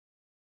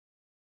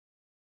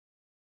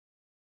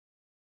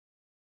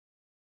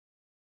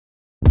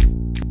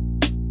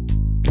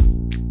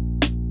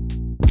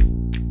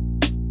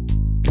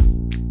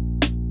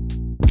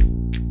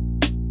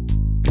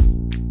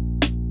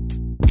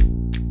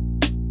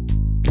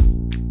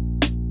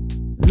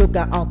Look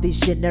at all these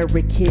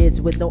generic kids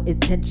with no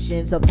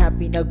intentions of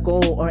having a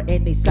goal or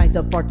any sign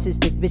of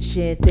artistic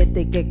vision. Then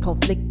they get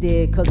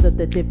conflicted cause of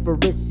the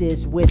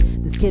differences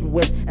with this kid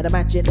with an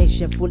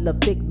imagination full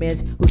of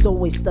figments, who's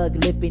always stuck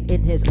living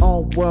in his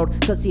own world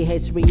cause he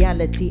hates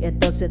reality and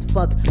doesn't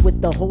fuck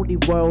with the holy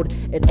world,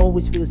 and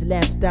always feels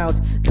left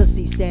out cause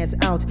he stands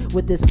out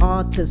with his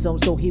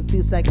autism. So he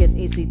feels like an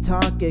easy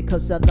target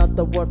cause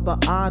another word for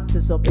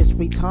autism is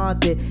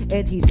retarded,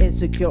 and he's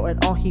insecure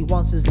and all he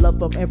wants is love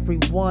from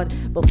everyone.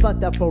 But fuck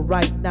that for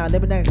right now,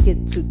 let me not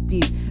get too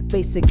deep.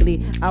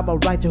 Basically, I'm a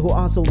writer who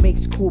also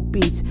makes cool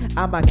beats.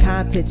 I'm a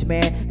content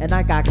man and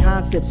I got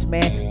concepts,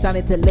 man.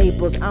 Signing to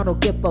labels, I don't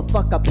give a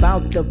fuck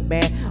about them,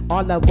 man.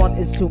 All I want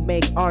is to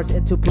make art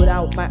and to put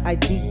out my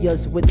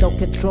ideas with no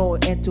control,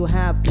 and to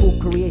have full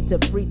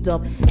creative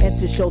freedom, and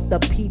to show the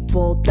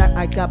people that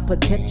I got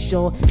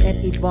potential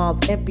and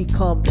evolve and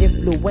become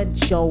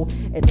influential,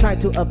 and try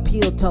to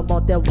appeal to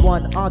more than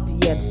one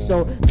audience.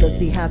 So does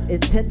he have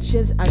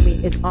intentions? I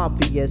mean, it's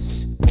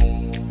obvious.